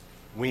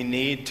 we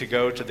need to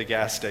go to the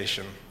gas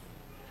station.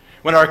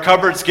 When our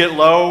cupboards get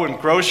low in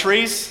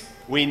groceries,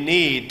 we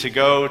need to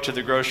go to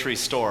the grocery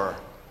store.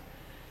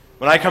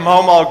 When I come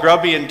home all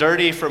grubby and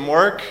dirty from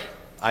work,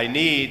 I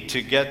need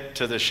to get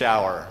to the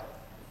shower.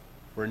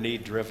 We're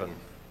need-driven.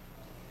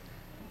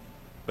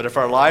 But if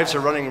our lives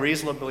are running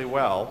reasonably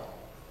well,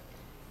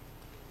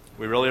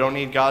 we really don't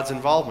need God's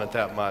involvement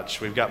that much.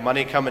 We've got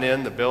money coming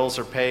in, the bills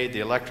are paid, the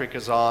electric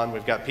is on,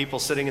 we've got people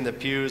sitting in the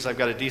pews, I've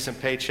got a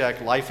decent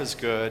paycheck, life is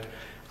good.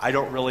 I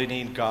don't really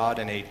need God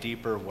in a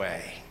deeper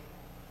way.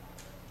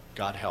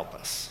 God help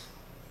us.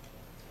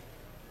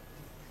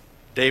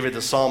 David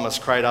the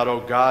psalmist cried out, "O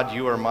God,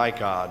 you are my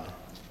God.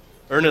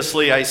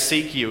 Earnestly I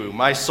seek you.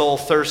 My soul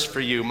thirsts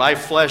for you. My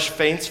flesh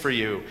faints for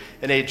you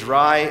in a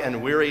dry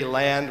and weary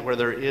land where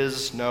there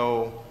is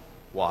no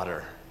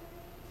water."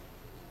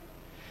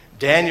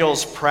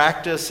 Daniel's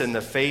practice in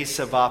the face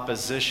of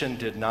opposition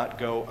did not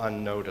go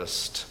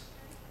unnoticed.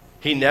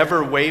 He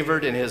never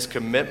wavered in his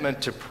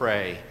commitment to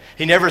pray.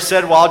 He never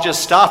said, "Well, I'll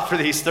just stop for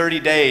these 30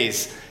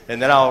 days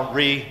and then I'll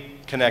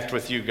reconnect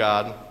with you,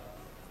 God."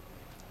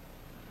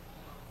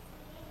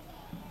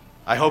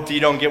 I hope that you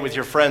don't get with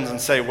your friends and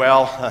say,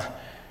 "Well,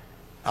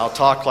 I'll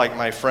talk like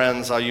my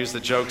friends. I'll use the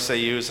jokes they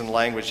use and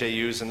language they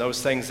use and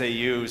those things they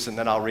use, and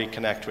then I'll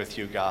reconnect with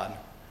you, God."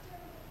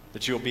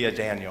 That you'll be a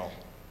Daniel.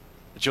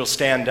 That you'll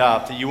stand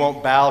up. That you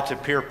won't bow to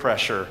peer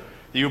pressure.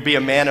 That you'll be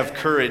a man of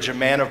courage, a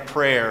man of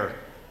prayer,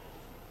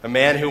 a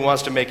man who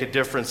wants to make a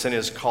difference in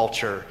his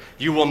culture.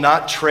 You will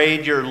not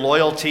trade your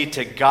loyalty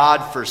to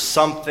God for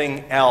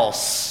something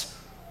else.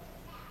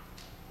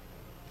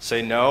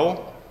 Say,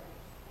 "No,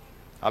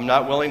 I'm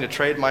not willing to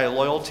trade my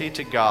loyalty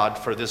to God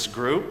for this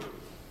group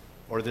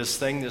or this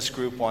thing this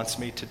group wants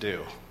me to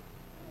do.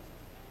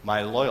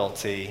 My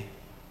loyalty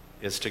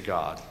is to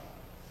God."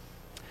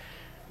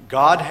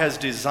 God has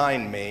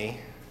designed me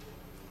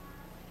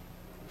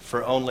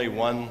for only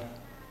one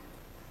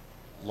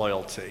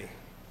loyalty.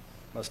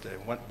 Must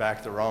have went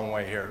back the wrong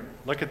way here.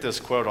 Look at this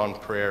quote on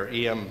prayer,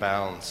 E.M.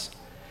 Bounds.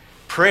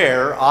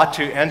 "Prayer ought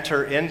to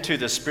enter into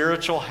the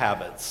spiritual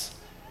habits,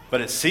 but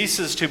it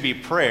ceases to be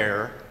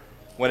prayer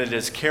when it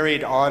is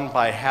carried on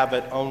by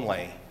habit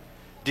only.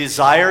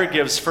 Desire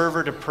gives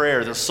fervor to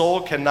prayer. The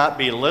soul cannot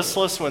be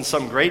listless when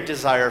some great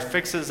desire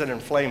fixes and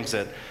inflames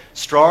it.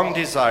 Strong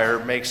desire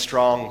makes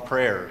strong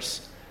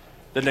prayers.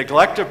 The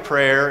neglect of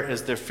prayer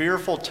is the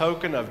fearful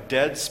token of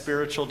dead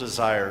spiritual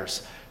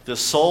desires. The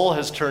soul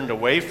has turned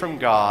away from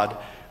God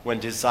when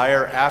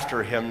desire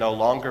after him no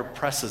longer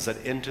presses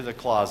it into the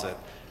closet.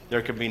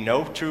 There can be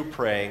no true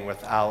praying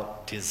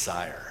without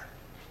desire."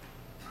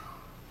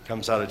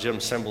 Comes out of Jim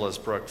Cymbala's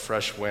book,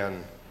 Fresh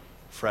Wind,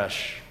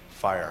 Fresh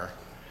Fire.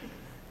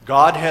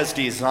 God has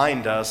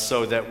designed us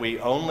so that we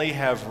only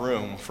have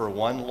room for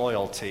one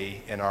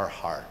loyalty in our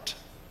heart.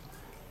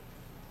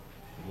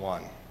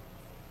 One.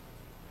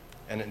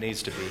 And it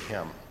needs to be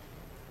Him.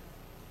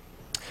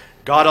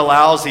 God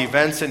allows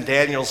events in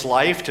Daniel's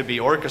life to be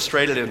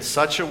orchestrated in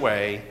such a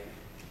way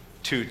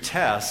to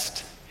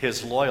test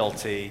his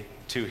loyalty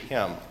to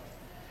Him.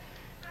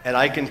 And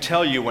I can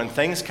tell you, when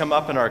things come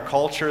up in our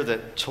culture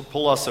that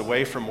pull us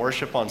away from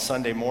worship on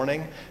Sunday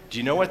morning, do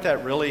you know what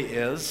that really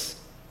is?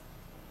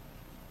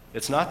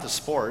 It's not the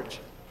sport.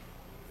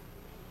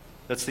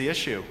 That's the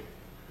issue.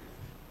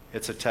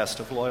 It's a test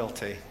of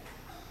loyalty.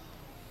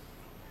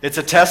 It's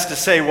a test to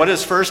say, what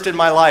is first in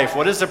my life?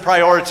 What is the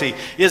priority?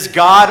 Is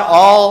God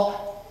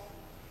all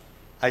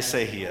I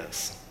say He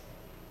is?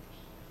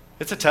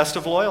 It's a test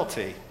of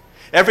loyalty.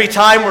 Every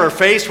time we're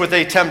faced with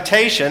a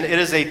temptation, it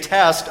is a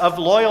test of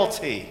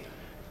loyalty.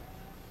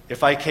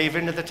 If I cave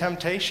into the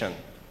temptation,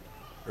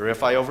 or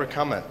if I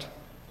overcome it,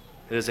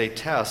 it is a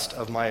test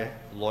of my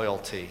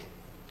loyalty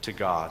to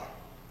God.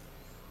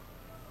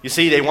 You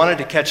see, they wanted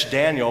to catch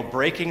Daniel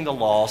breaking the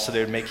law so they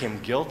would make him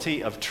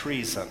guilty of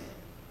treason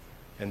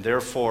and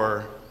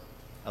therefore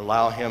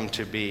allow him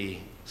to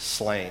be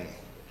slain.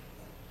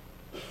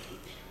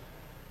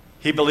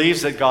 He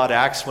believes that God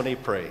acts when he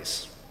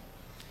prays.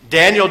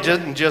 Daniel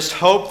didn't just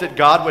hope that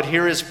God would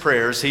hear his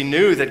prayers. He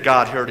knew that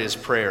God heard his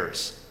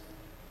prayers.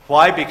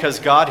 Why? Because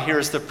God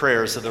hears the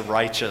prayers of the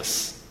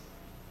righteous.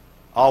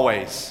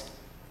 Always.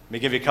 Let me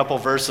give you a couple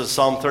verses.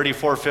 Psalm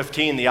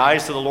 34:15. The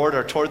eyes of the Lord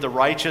are toward the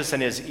righteous,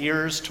 and His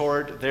ears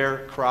toward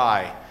their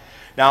cry.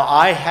 Now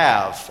I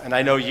have, and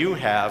I know you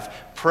have,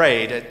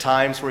 prayed at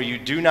times where you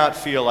do not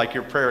feel like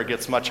your prayer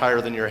gets much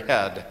higher than your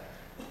head.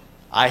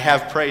 I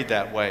have prayed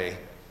that way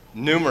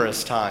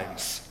numerous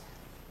times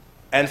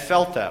and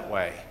felt that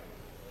way.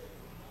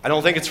 I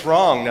don't think it's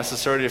wrong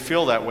necessarily to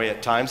feel that way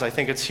at times. I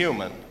think it's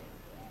human.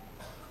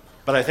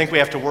 But I think we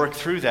have to work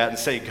through that and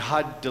say,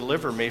 God,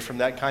 deliver me from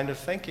that kind of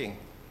thinking,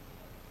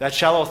 that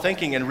shallow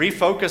thinking, and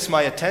refocus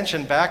my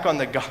attention back on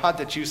the God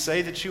that you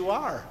say that you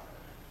are,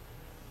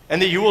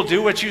 and that you will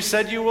do what you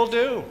said you will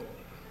do,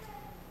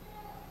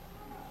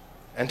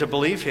 and to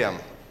believe Him,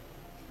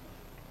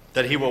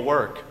 that He will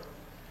work.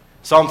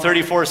 Psalm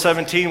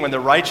 34:17, when the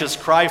righteous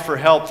cry for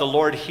help, the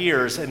Lord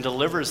hears and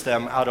delivers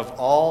them out of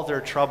all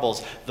their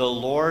troubles. The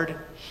Lord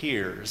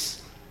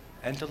hears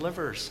and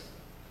delivers.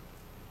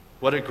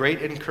 What a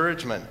great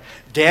encouragement.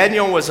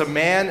 Daniel was a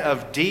man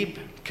of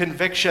deep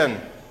conviction.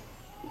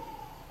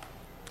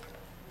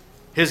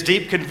 His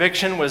deep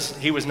conviction was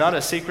he was not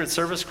a Secret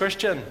Service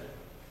Christian.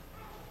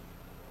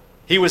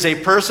 He was a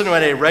person who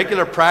had a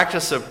regular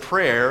practice of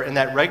prayer, and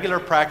that regular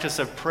practice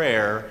of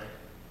prayer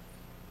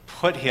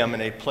put him in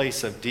a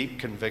place of deep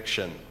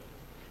conviction.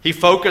 He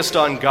focused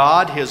on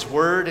God, His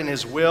Word, and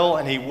His will,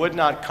 and he would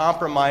not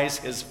compromise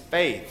his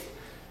faith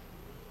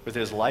with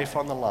his life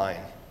on the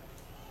line.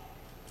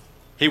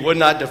 He would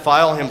not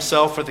defile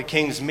himself with the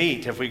king's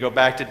meat, if we go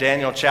back to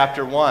Daniel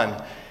chapter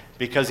 1,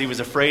 because he was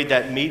afraid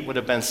that meat would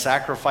have been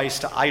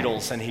sacrificed to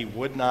idols, and he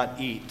would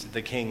not eat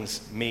the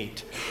king's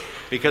meat,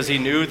 because he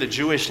knew the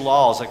Jewish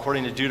laws,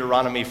 according to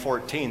Deuteronomy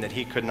 14, that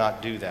he could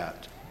not do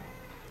that.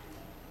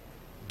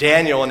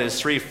 Daniel and his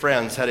 3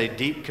 friends had a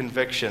deep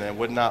conviction and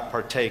would not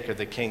partake of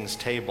the king's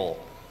table.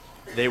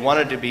 They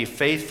wanted to be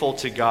faithful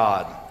to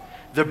God.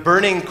 The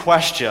burning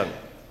question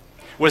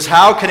was,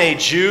 how can a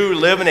Jew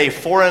live in a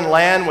foreign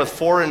land with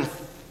foreign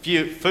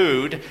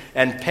food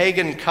and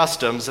pagan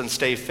customs and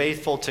stay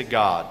faithful to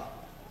God?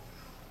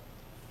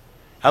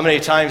 How many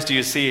times do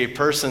you see a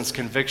person's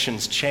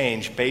convictions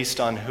change based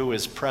on who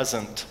is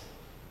present?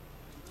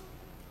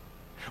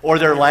 Or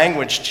their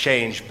language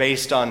change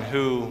based on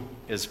who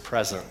is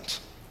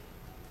present?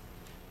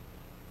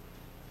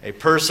 A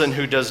person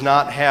who does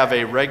not have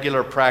a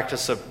regular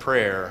practice of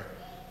prayer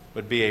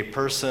would be a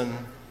person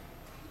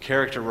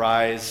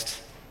characterized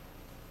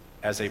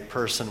as a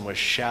person with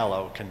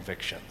shallow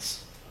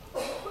convictions.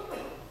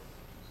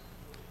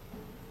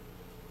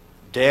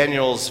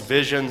 Daniel's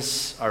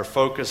visions are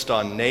focused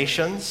on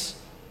nations,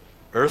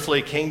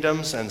 earthly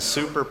kingdoms, and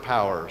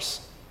superpowers,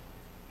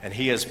 and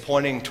he is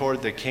pointing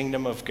toward the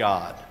kingdom of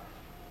God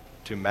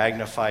to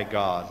magnify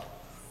God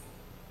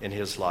in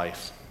his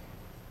life.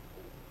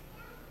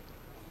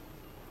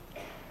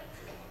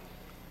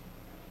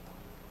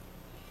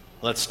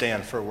 Let's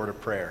stand for a word of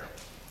prayer.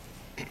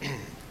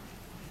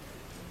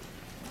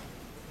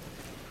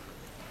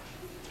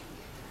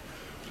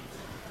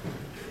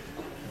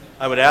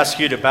 I would ask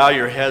you to bow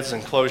your heads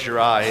and close your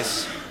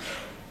eyes.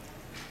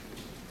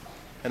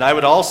 And I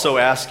would also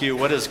ask you,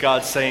 what is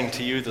God saying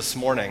to you this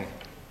morning?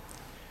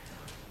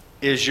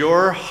 Is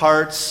your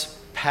heart's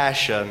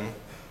passion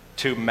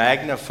to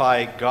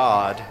magnify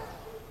God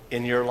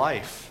in your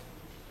life?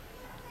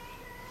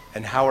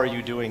 And how are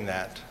you doing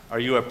that? Are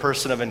you a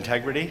person of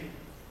integrity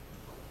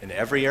in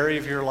every area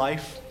of your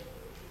life?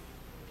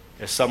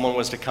 If someone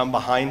was to come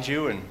behind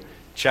you and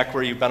check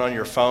where you've been on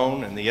your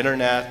phone and the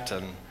internet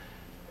and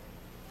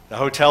the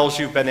hotels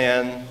you've been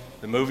in,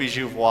 the movies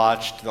you've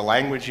watched, the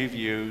language you've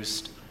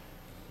used,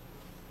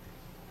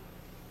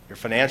 your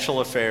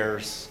financial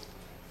affairs,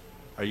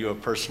 are you a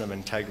person of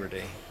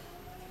integrity?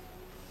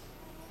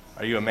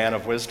 Are you a man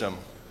of wisdom?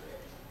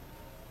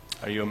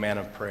 Are you a man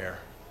of prayer?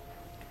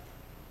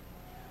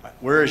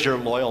 Where is your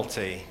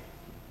loyalty?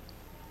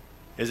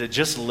 Is it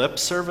just lip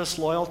service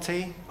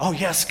loyalty? Oh,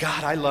 yes,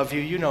 God, I love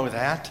you. You know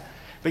that.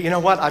 But you know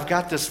what? I've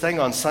got this thing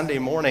on Sunday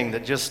morning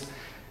that just,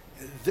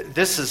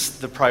 this is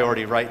the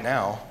priority right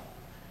now.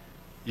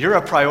 You're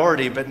a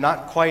priority, but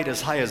not quite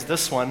as high as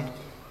this one.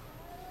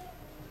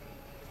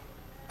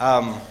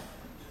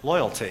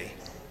 Loyalty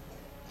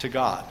to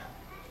God.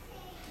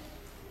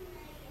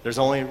 There's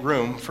only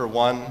room for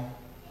one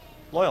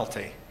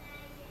loyalty.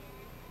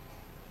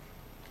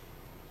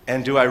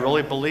 And do I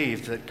really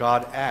believe that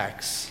God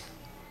acts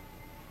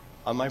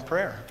on my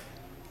prayer?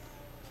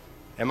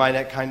 Am I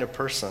that kind of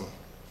person?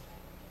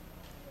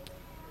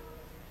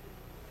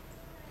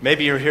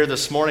 Maybe you're here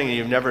this morning and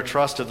you've never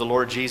trusted the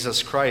Lord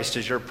Jesus Christ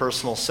as your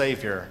personal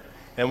Savior.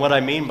 And what I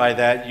mean by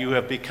that, you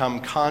have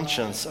become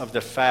conscious of the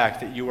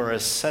fact that you are a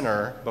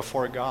sinner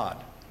before God.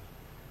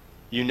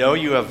 You know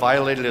you have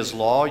violated His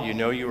law, you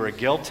know you are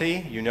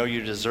guilty, you know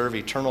you deserve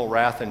eternal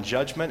wrath and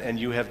judgment, and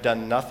you have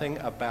done nothing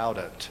about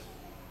it.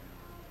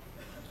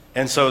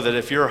 And so that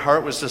if your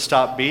heart was to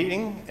stop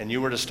beating and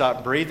you were to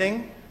stop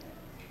breathing,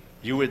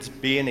 you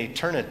would be in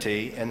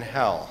eternity in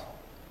hell.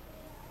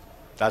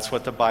 That's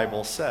what the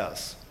Bible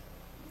says.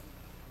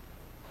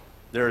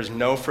 There is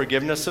no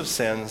forgiveness of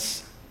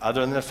sins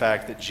other than the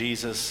fact that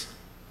Jesus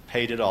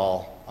paid it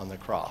all on the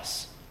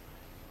cross.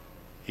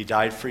 He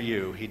died for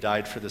you. He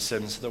died for the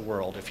sins of the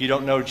world. If you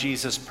don't know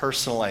Jesus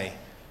personally,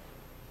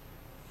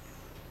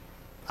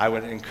 I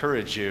would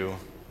encourage you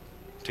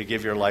to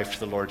give your life to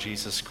the Lord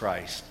Jesus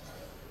Christ.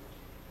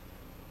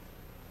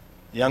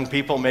 Young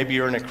people, maybe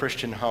you're in a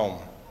Christian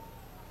home.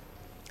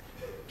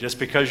 Just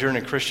because you're in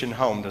a Christian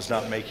home does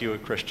not make you a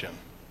Christian.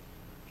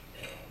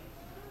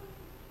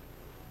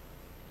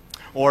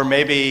 Or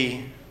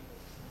maybe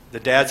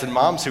the dads and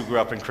moms who grew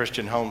up in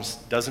Christian homes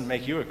doesn't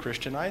make you a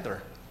Christian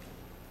either.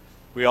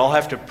 We all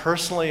have to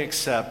personally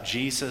accept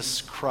Jesus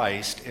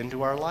Christ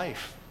into our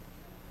life.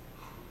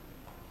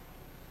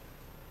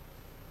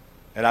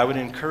 And I would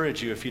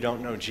encourage you, if you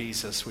don't know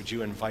Jesus, would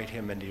you invite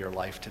Him into your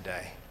life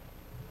today?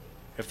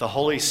 If the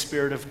Holy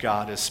Spirit of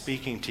God is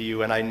speaking to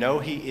you, and I know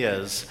He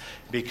is,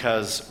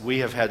 because we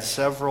have had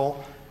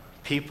several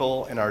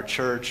people in our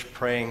church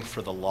praying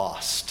for the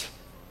lost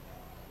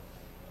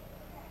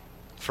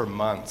for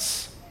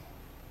months,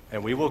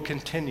 and we will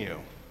continue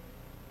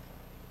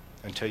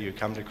until you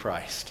come to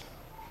Christ.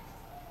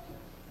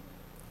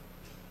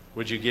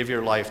 Would you give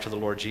your life to the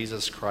Lord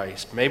Jesus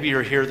Christ? Maybe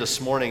you're here this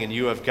morning and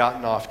you have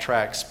gotten off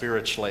track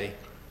spiritually.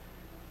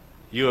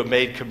 You have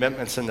made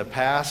commitments in the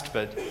past,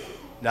 but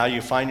now you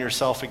find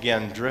yourself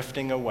again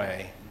drifting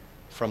away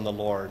from the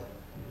Lord.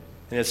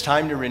 And it's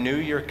time to renew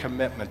your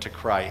commitment to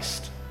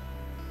Christ.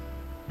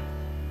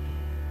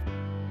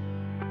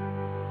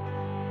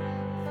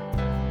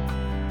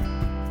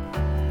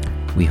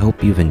 We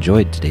hope you've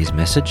enjoyed today's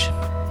message.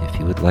 If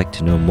you would like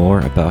to know more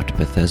about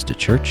Bethesda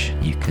Church,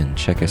 you can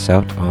check us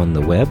out on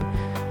the web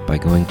by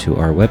going to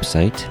our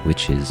website,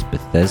 which is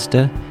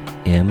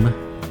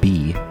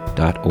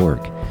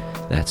BethesdaMB.org.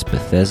 That's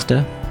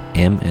Bethesda,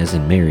 M as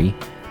in Mary,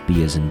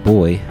 B as in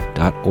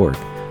boy.org.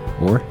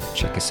 Or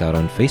check us out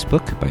on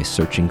Facebook by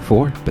searching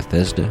for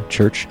Bethesda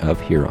Church of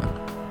Huron.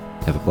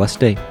 Have a blessed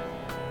day.